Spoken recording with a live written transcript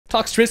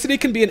Toxtricity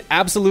can be an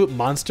absolute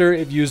monster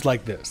if used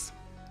like this.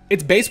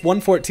 Its base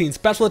 114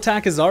 special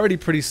attack is already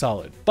pretty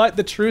solid, but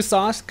the true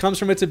sauce comes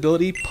from its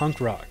ability Punk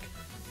Rock.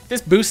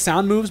 This boosts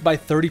sound moves by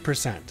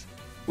 30%.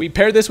 We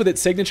pair this with its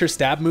signature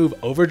stab move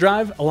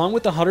Overdrive, along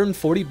with the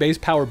 140 base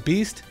power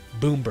beast,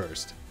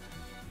 Boomburst.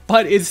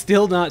 But it's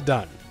still not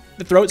done.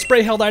 The Throat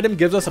Spray held item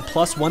gives us a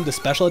 +1 to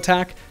special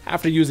attack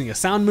after using a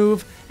sound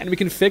move, and we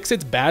can fix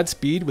its bad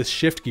speed with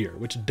Shift Gear,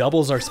 which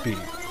doubles our speed.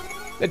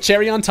 The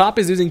cherry on top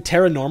is using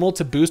Tera Normal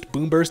to boost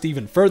Boomburst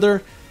even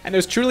further, and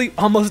there's truly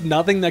almost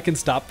nothing that can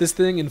stop this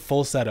thing in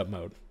full setup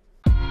mode.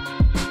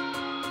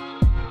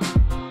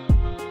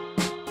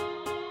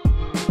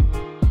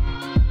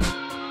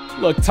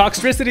 Look,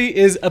 Toxtricity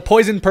is a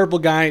poison purple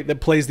guy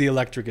that plays the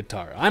electric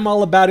guitar. I'm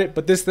all about it,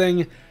 but this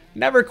thing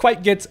never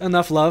quite gets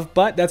enough love,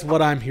 but that's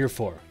what I'm here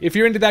for. If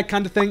you're into that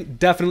kind of thing,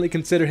 definitely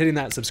consider hitting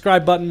that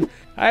subscribe button.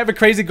 I have a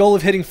crazy goal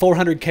of hitting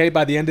 400k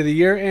by the end of the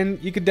year,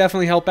 and you could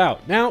definitely help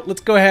out. Now,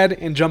 let's go ahead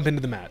and jump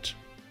into the match.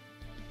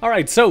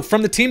 Alright, so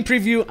from the team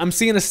preview, I'm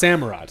seeing a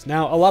Samurott.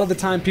 Now, a lot of the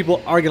time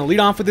people are going to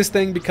lead off with this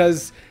thing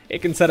because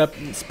it can set up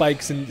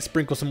spikes and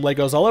sprinkle some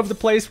Legos all over the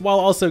place while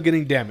also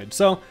getting damage.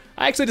 So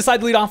I actually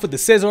decided to lead off with the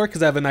Scizor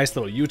because I have a nice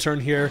little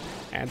U-turn here,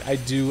 and I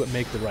do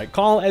make the right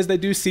call as they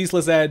do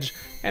Ceaseless Edge,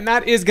 and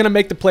that is going to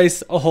make the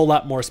place a whole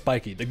lot more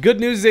spiky. The good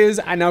news is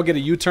I now get a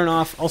U-turn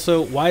off.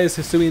 Also, why is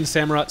Hisuian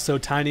Samurott so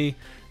tiny?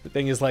 The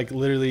thing is like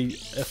literally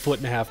a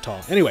 1.5 feet tall.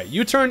 Anyway,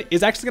 U-turn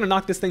is actually going to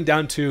knock this thing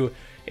down to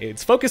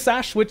its Focus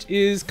Sash, which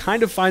is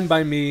kind of fine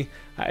by me.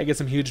 I get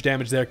some huge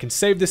damage there, can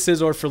save the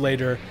Scizor for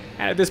later,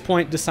 and at this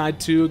point decide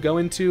to go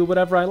into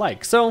whatever I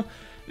like. So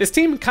this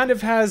team kind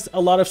of has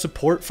a lot of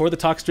support for the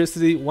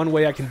Toxtricity. One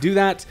way I can do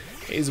that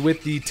is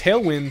with the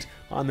Tailwind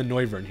on the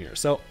Noivern here.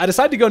 So I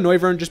decided to go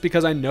Noivern just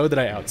because I know that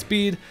I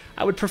outspeed.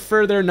 I would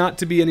prefer there not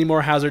to be any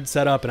more hazards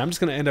set up, and I'm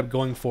just going to end up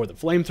going for the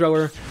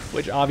Flamethrower,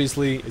 which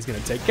obviously is going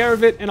to take care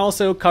of it and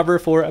also cover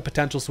for a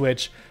potential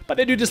switch. But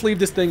they do just leave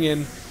this thing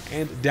in,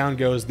 and down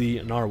goes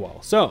the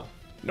Narwhal. So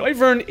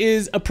Noivern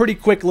is a pretty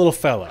quick little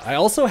fella. I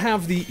also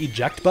have the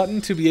eject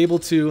button to be able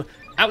to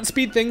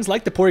outspeed things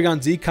like the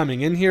Porygon Z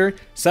coming in here,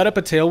 set up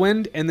a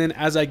Tailwind, and then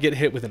as I get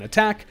hit with an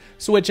attack,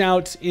 switch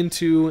out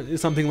into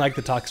something like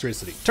the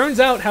Toxtricity. Turns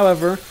out,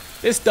 however,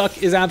 this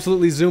duck is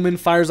absolutely zooming,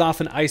 fires off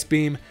an Ice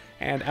Beam,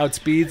 and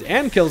outspeeds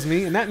and kills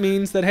me, and that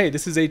means that, hey,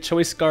 this is a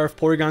Choice Scarf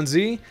Porygon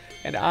Z,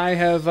 and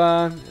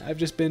I've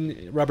just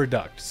been rubber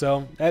ducked.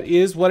 So that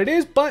is what it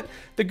is, but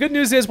the good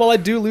news is while I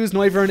do lose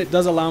Noivern, it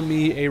does allow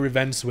me a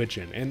revenge switch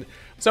in. And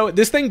so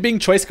this thing being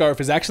Choice Scarf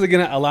is actually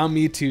going to allow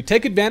me to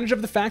take advantage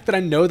of the fact that I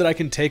know that I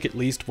can take at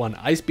least one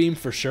Ice Beam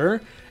for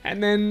sure.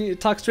 And then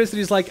Toxtricity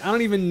is like, I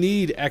don't even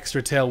need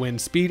extra Tailwind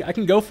speed. I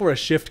can go for a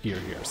Shift Gear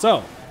here.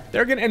 So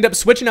they're going to end up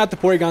switching out the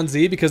Porygon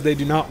Z because they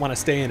do not want to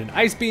stay in an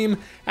Ice Beam,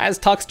 as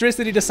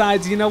Toxtricity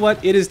decides, you know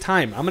what, it is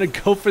time. I'm going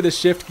to go for the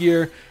Shift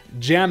Gear,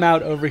 jam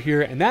out over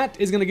here, and that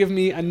is going to give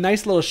me a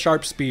nice little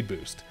sharp speed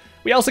boost.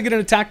 We also get an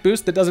attack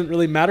boost that doesn't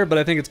really matter, but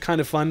I think it's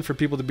kind of fun for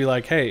people to be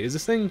like, hey, is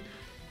this thing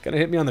gonna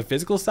hit me on the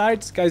physical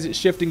side? This guy's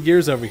shifting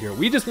gears over here.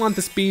 We just want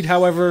the speed,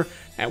 however,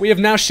 and we have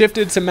now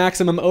shifted to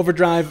maximum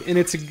overdrive, and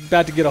it's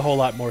about to get a whole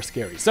lot more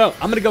scary. So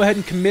I'm gonna go ahead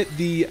and commit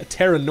the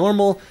Tera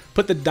Normal,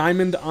 put the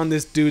diamond on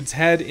this dude's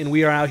head, and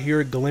we are out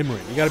here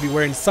glimmering. You gotta be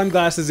wearing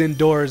sunglasses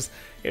indoors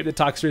if the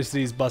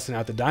Toxtricity is busting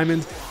out the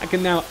diamond. I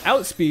can now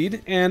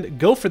outspeed and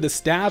go for the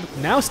stab,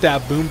 now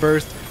stab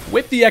Boomburst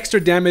with the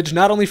extra damage,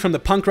 not only from the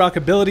Punk Rock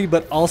ability,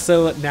 but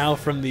also now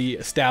from the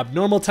stab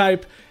normal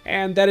type,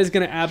 and that is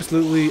going to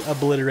absolutely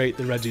obliterate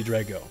the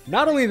Regidrago.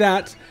 Not only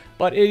that,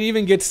 but it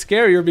even gets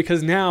scarier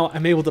because now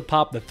I'm able to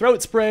pop the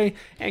Throat Spray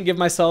and give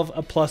myself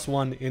a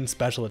 +1 in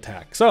special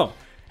attack. So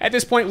at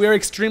this point, we are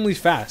extremely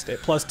fast at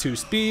 +2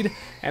 speed,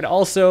 and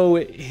also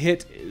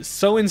hit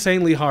so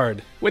insanely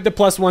hard with the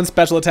 +1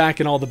 special attack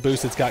and all the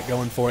boosts it's got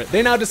going for it.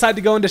 They now decide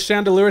to go into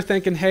Chandelure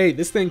thinking, hey,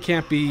 this thing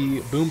can't be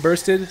boom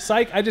bursted.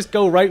 Psych, I just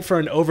go right for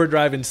an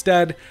overdrive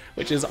instead,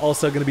 which is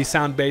also going to be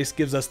sound based,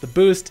 gives us the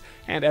boost,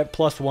 and at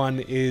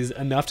 +1 is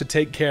enough to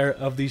take care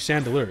of the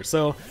Chandelure.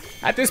 So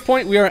at this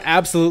point, we are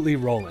absolutely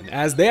rolling,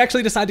 as they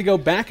actually decide to go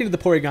back into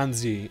the Porygon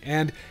Z.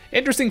 And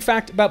interesting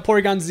fact about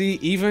Porygon Z,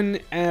 even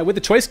with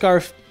the Choice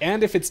Scarf,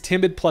 and if it's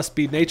timid plus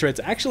speed nature, it's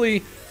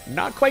actually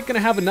not quite going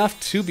to have enough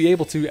to be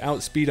able to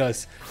outspeed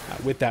us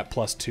with that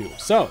 +2.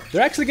 So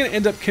they're actually going to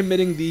end up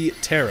committing the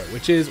Tera,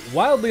 which is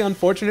wildly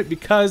unfortunate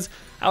because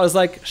I was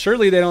like,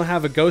 surely they don't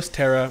have a Ghost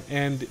Tera,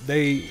 and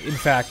they, in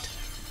fact,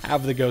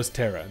 have the Ghost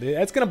Tera.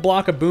 That's going to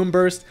block a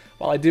Boomburst.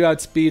 While I do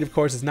outspeed, of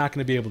course, it's not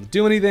going to be able to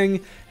do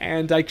anything,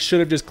 and I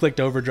should have just clicked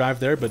Overdrive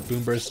there, but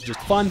Boomburst is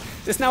just fun.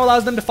 This now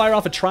allows them to fire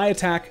off a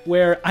Tri-Attack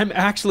where I'm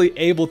actually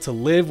able to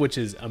live, which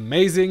is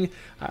amazing.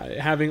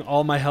 Having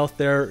all my health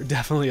there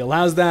definitely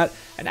allows that,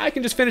 and now I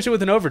can just finish it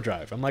with an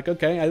Overdrive. I'm like,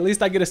 okay, at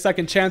least I get a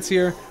second chance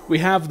here. We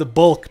have the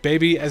bulk,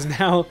 baby, as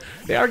now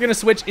they are going to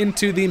switch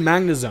into the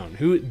Magnezone,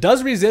 who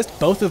does resist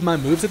both of my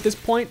moves at this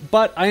point,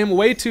 but I am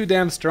way too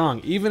damn strong.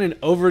 Even an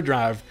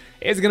Overdrive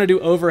is going to do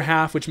over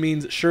half, which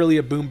means surely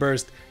a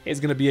Boomburst is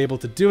going to be able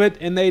to do it,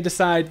 and they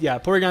decide, yeah,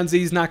 Porygon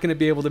Z is not going to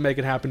be able to make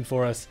it happen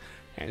for us.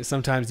 And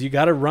sometimes you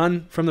got to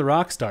run from the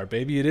Rockstar,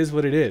 baby. It is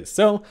what it is.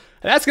 So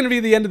that's going to be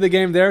the end of the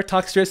game there.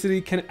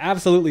 Toxtricity can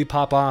absolutely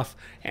pop off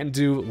and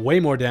do way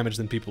more damage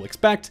than people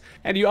expect.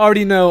 And you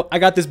already know I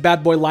got this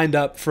bad boy lined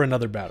up for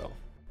another battle.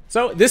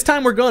 So this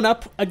time we're going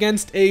up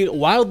against a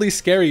wildly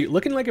scary,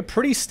 looking like a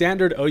pretty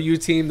standard OU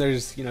team.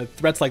 There's,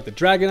 threats like the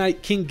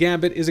Dragonite. King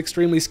Gambit is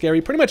extremely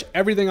scary. Pretty much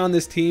everything on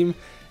this team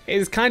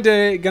is kind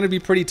of going to be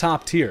pretty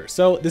top tier.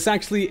 So this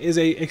actually is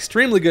a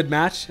extremely good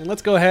match, and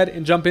let's go ahead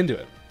and jump into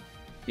it.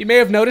 You may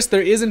have noticed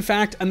there is in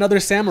fact another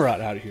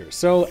Samurott out here.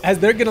 So as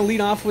they're going to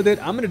lead off with it,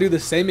 I'm going to do the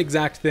same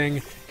exact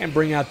thing and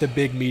bring out the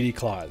big meaty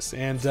claws.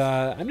 And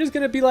I'm just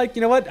going to be like,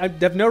 you know what? I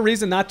have no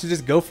reason not to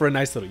just go for a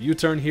nice little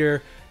U-turn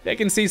here. They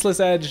can Ceaseless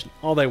Edge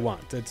all they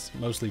want. It's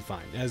mostly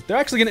fine. As they're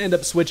actually going to end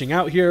up switching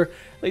out here,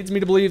 leads me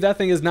to believe that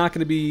thing is not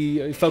going to be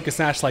a Focus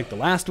Sash like the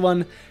last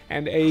one.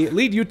 And a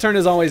lead U-turn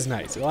is always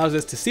nice. It allows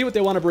us to see what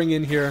they want to bring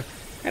in here,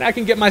 and I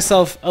can get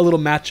myself a little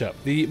matchup.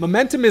 The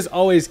momentum is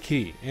always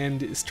key,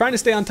 and trying to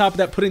stay on top of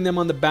that, putting them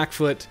on the back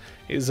foot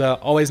is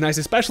always nice,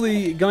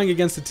 especially going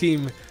against a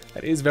team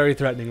that is very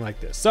threatening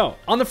like this. So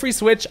on the free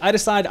switch, I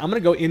decide I'm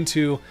going to go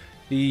into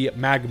the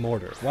Mag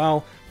Mortar.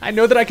 Well, I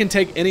know that I can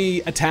take any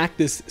attack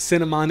this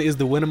Cinnamon is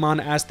the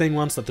Winamon ass thing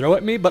wants to throw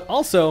at me, but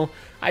also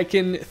I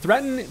can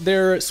threaten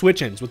their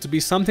switch-ins, which would be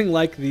something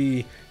like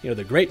the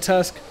Great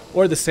Tusk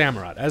or the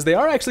Samurott. As they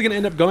are actually going to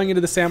end up going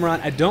into the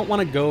Samurott, I don't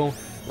want to go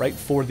right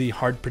for the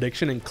hard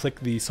prediction and click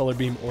the Solar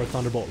Beam or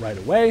Thunderbolt right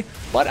away,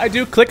 but I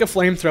do click a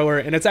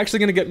Flamethrower, and it's actually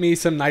going to get me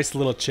some nice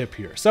little chip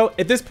here. So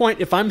at this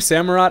point, if I'm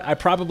Samurott, I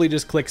probably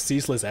just click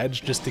Ceaseless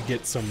Edge just to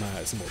get some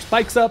more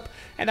spikes up,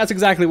 and that's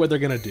exactly what they're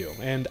going to do.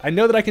 And I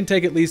know that I can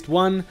take at least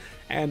one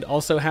and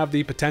also have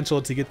the potential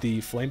to get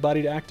the Flame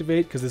Body to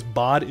activate because this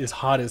bod is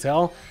hot as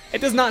hell. It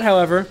does not,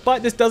 however,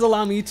 but this does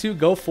allow me to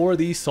go for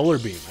the Solar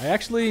Beam. I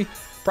actually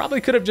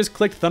probably could have just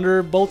clicked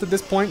Thunderbolt at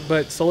this point,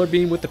 but Solar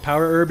Beam with the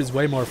Power Herb is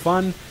way more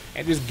fun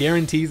and just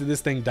guarantees that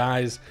this thing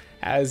dies,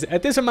 as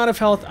at this amount of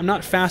health, I'm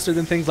not faster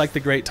than things like the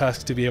Great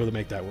Tusk to be able to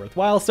make that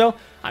worthwhile, so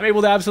I'm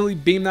able to absolutely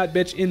beam that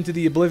bitch into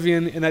the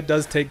Oblivion, and that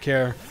does take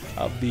care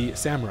of the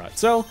Samurott.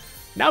 So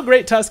now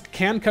Great Tusk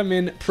can come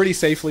in pretty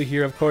safely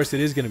here. Of course, it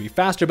is going to be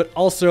faster, but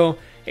also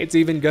it's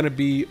even going to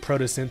be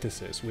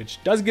Photosynthesis, which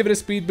does give it a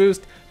speed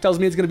boost, tells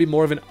me it's going to be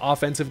more of an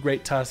offensive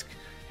Great Tusk.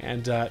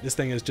 And this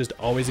thing is just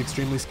always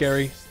extremely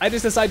scary. I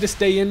just decided to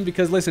stay in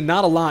because, listen,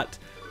 not a lot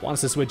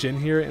wants to switch in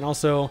here. And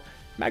also,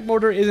 Mag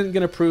Mortar isn't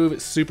going to prove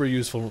super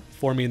useful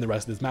for me in the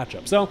rest of this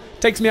matchup. So,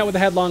 takes me out with a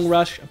Headlong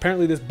Rush.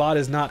 Apparently, this bot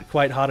is not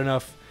quite hot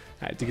enough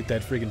to get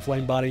that freaking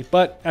Flame Body.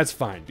 But that's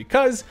fine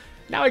because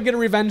now I get a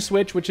Revenge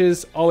Switch, which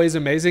is always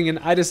amazing. And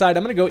I decide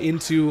I'm going to go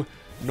into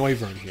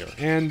Noivern here.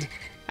 And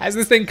as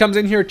this thing comes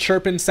in here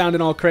chirping,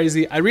 sounding all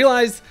crazy, I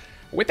realize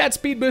with that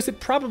speed boost, it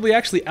probably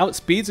actually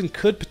outspeeds and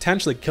could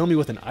potentially kill me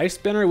with an Ice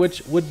Spinner,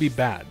 which would be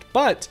bad.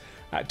 But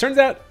it turns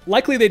out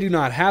likely they do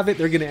not have it.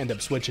 They're going to end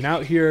up switching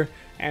out here,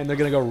 and they're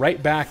going to go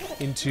right back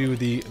into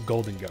the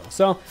Golden Go.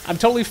 So I'm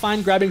totally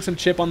fine grabbing some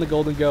chip on the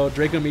Golden Go.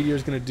 Draco Meteor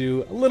is going to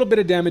do a little bit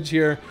of damage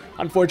here.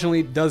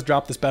 Unfortunately, it does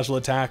drop the special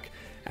attack,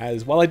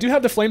 as while I do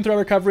have the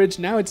Flamethrower coverage,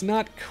 now it's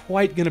not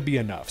quite going to be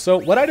enough. So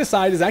what I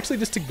decide is actually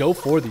just to go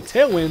for the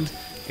Tailwind.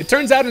 It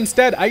turns out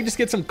instead, I just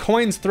get some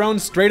coins thrown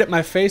straight at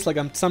my face like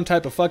I'm some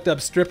type of fucked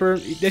up stripper.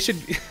 They should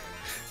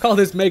call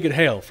this Make It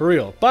Hail, for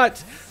real.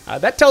 But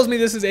that tells me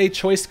this is a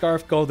Choice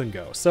Scarf Golden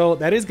Go. So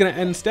that is going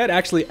to instead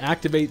actually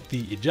activate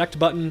the eject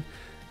button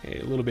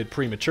a little bit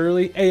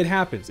prematurely. Hey, it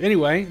happens.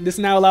 Anyway, this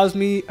now allows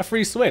me a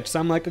free switch. So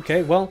I'm like,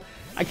 okay, well,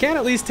 I can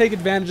at least take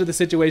advantage of the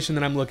situation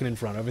that I'm looking in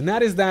front of. And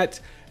that is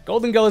that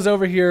Golden Go is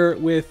over here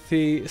with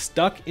the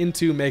stuck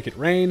into Make It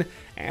Rain,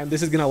 and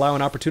this is going to allow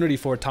an opportunity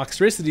for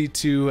Toxtricity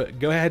to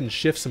go ahead and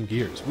shift some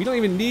gears. We don't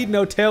even need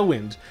no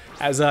Tailwind,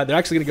 as they're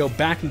actually going to go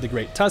back into the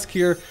Great Tusk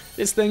here.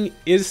 This thing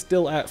is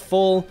still at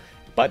full,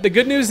 but the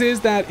good news is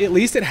that at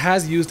least it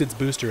has used its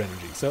booster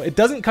energy. So it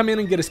doesn't come in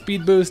and get a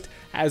speed boost,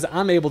 as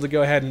I'm able to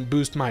go ahead and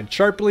boost mine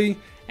sharply,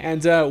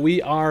 and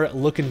we are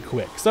looking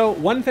quick. So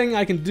one thing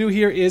I can do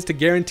here is to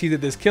guarantee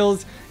that this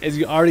kills, as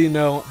you already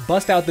know,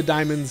 bust out the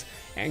diamonds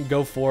and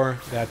go for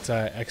that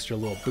extra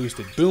little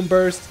boosted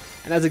Boomburst,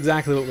 and that's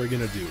exactly what we're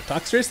gonna do.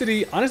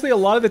 Toxtricity, honestly, a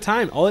lot of the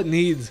time, all it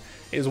needs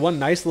is one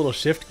nice little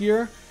shift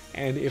gear,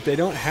 and if they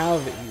don't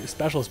have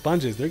special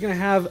sponges, you're gonna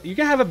have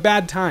a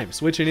bad time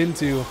switching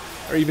into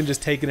or even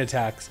just taking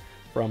attacks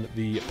from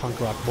the Punk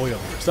Rock Boy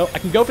over. So I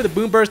can go for the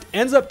Boomburst,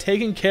 ends up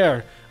taking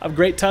care of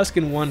Great Tusk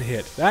in one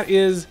hit. That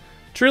is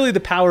truly the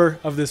power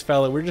of this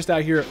fella. We're just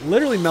out here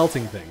literally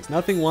melting things.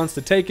 Nothing wants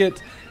to take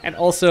it, and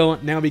also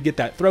now we get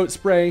that Throat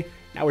Spray.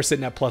 Now we're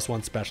sitting at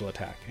 +1 special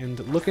attack and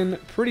looking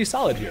pretty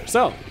solid here.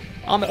 So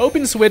on the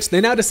open switch, they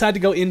now decide to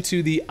go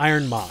into the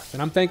Iron Moth.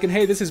 And I'm thinking,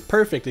 hey, this is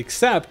perfect,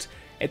 except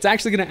it's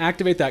actually going to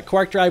activate that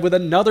Quark Drive with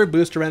another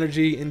booster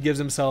energy and gives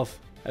himself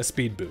a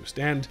speed boost.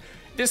 And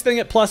this thing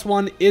at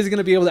 +1 is going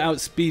to be able to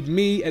outspeed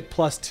me at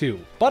 +2.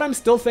 But I'm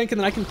still thinking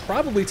that I can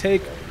probably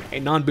take a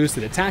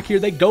non-boosted attack here.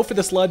 They go for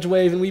the Sludge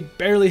Wave, and we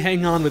barely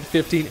hang on with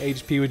 15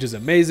 HP, which is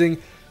amazing.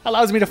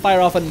 Allows me to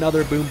fire off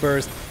another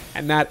Boomburst,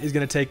 and that is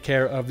going to take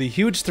care of the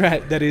huge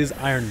threat that is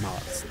Iron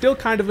Moth. Still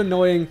kind of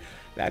annoying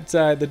that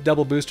the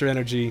double booster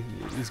energy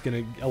is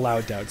going to allow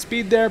it to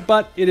outspeed there,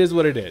 but it is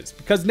what it is.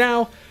 Because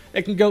now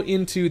it can go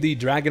into the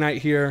Dragonite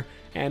here,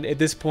 and at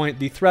this point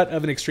the threat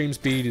of an extreme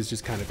speed is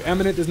just kind of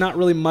imminent. There's not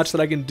really much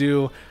that I can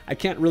do. I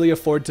can't really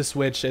afford to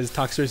switch, as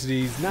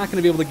Toxtricity is not going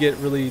to be able to get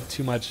really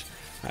too much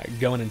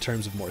going in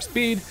terms of more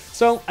speed.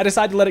 So I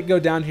decided to let it go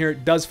down here.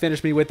 It does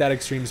finish me with that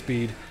extreme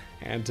speed,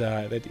 and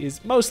that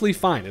is mostly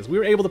fine, as we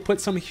were able to put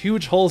some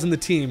huge holes in the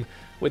team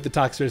with the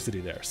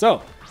Toxtricity there.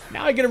 So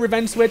now I get a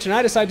revenge switch, and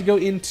I decide to go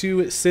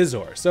into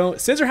Scizor. So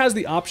Scizor has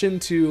the option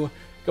to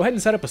go ahead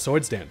and set up a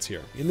Swords Dance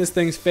here. In this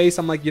thing's face,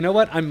 I'm like, you know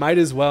what, I might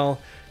as well.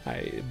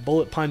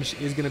 Bullet Punch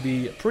is going to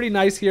be pretty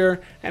nice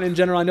here, and in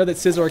general I know that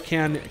Scizor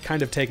can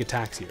kind of take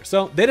attacks here.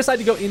 So they decide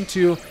to go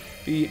into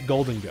the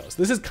Golden Ghost.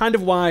 This is kind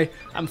of why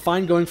I'm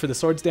fine going for the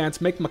Swords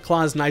Dance, make my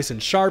claws nice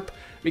and sharp,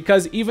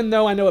 because even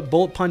though I know a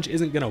Bullet Punch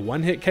isn't going to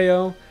one-hit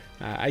KO,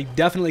 I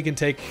definitely can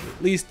take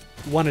at least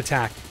one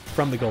attack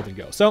from the Golden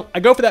Ghost. So I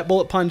go for that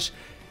Bullet Punch,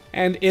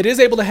 and it is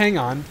able to hang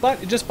on,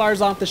 but it just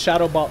fires off the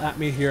Shadow Ball at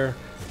me here.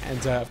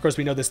 And of course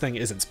we know this thing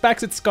isn't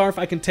Specs, it's Scarf.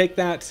 I can take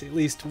that, at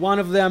least one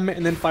of them,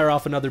 and then fire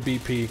off another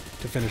BP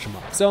to finish him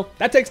off. So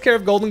that takes care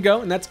of Golden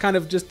Go, and that's kind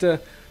of just an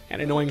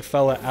annoying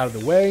fella out of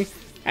the way.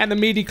 And the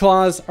Meaty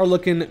Claws are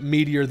looking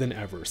meatier than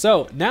ever.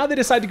 So now they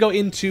decide to go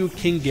into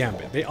King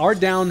Gambit. They are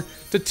down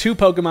to 2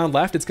 Pokemon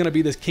left. It's going to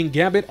be this King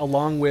Gambit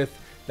along with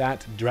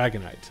that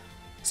Dragonite.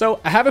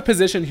 So I have a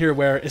position here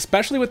where,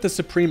 especially with the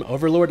Supreme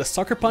Overlord, a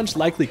Sucker Punch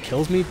likely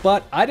kills me,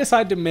 but I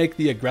decide to make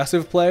the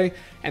aggressive play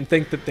and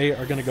think that they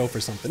are going to go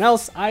for something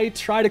else. I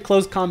try to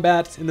close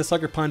combat, and the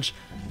Sucker Punch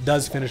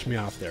does finish me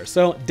off there.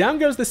 So down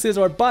goes the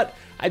Scizor, but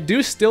I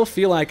do still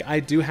feel like I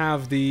do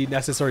have the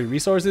necessary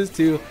resources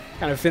to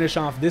kind of finish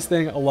off this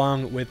thing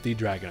along with the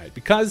Dragonite,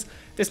 because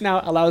this now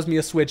allows me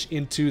a switch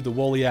into the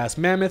woolly-ass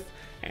Mammoth,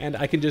 and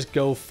I can just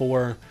go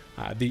for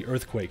the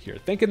Earthquake here,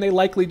 thinking they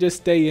likely just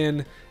stay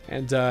in,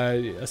 and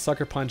a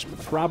Sucker Punch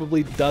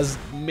probably does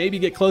maybe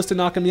get close to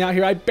knocking me out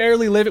here. I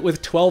barely live it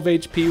with 12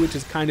 HP, which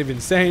is kind of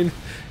insane,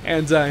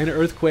 and an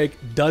Earthquake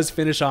does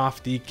finish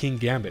off the King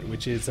Gambit,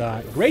 which is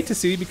great to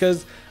see,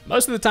 because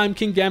most of the time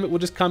King Gambit will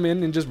just come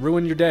in and just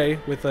ruin your day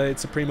with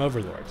its Supreme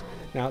Overlord.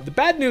 Now the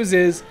bad news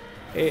is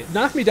it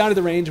knocked me down to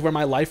the range where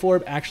my Life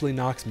Orb actually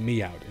knocks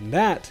me out, and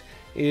that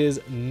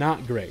is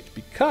not great,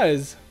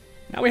 because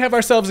now we have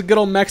ourselves a good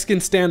old Mexican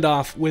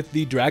standoff with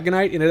the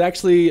Dragonite, and it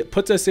actually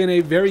puts us in a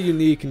very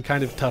unique and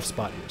kind of tough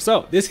spot here.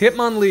 So this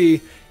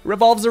Hitmonlee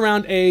revolves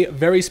around a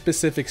very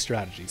specific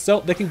strategy. So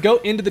they can go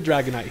into the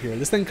Dragonite here.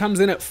 This thing comes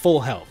in at full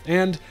health,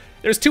 and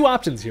there's 2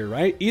 options here,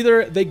 right?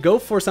 Either they go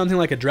for something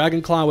like a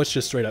Dragon Claw, which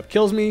just straight up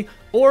kills me,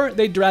 or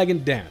they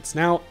Dragon Dance.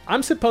 Now,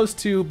 I'm supposed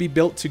to be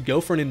built to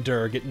go for an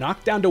Endure, get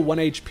knocked down to 1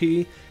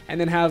 HP, and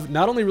then have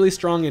not only really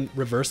strong in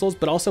reversals,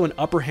 but also an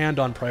upper hand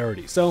on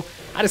priority. So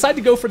I decided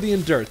to go for the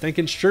Endure,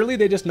 thinking surely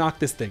they just knock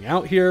this thing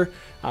out here.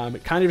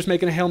 It kind of just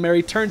making a Hail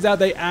Mary. Turns out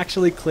they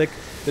actually click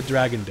the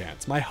Dragon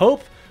Dance. My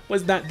hope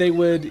was that they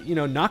would,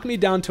 knock me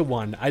down to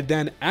 1. I'd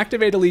then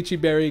activate a Lychee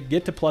Berry,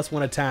 get to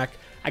 +1 attack.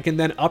 I can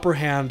then upper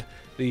hand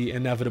the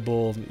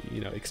inevitable,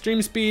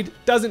 extreme speed.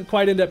 Doesn't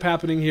quite end up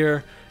happening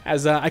here,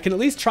 as I can at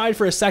least try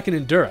for a second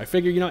Endure. I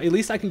figure, at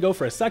least I can go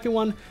for a second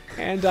one,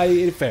 and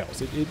it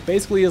fails. It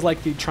basically is like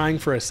trying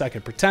for a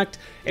second Protect.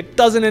 It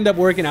doesn't end up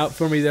working out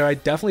for me there. I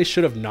definitely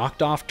should have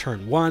knocked off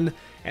turn 1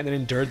 and then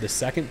endured the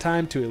second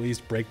time to at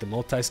least break the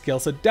multi-scale.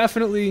 So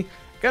definitely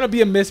gonna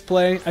be a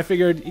misplay. I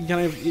figured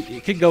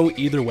it could go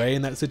either way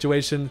in that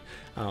situation.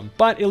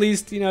 But at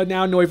least,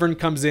 now Noivern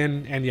comes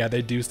in, and yeah,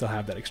 they do still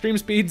have that extreme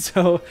speed,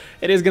 so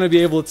it is going to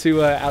be able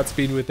to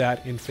outspeed with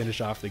that and finish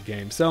off the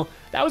game. So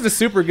that was a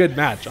super good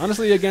match,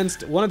 honestly,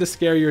 against one of the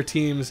scarier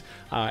teams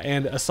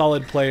and a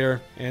solid player,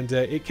 and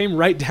it came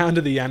right down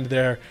to the end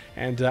there,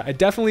 and I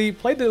definitely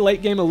played the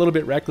late game a little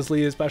bit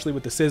recklessly, especially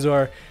with the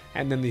Scizor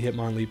and then the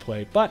Hitmonlee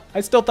play, but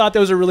I still thought that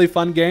was a really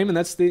fun game, and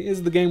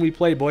is the game we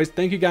played, boys.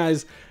 Thank you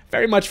guys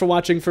very much for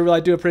watching. For real,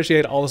 I do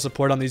appreciate all the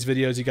support on these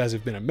videos. You guys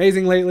have been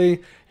amazing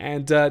lately,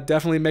 and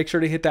definitely make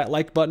sure to hit that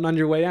like button on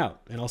your way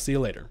out, and I'll see you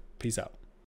later. Peace out.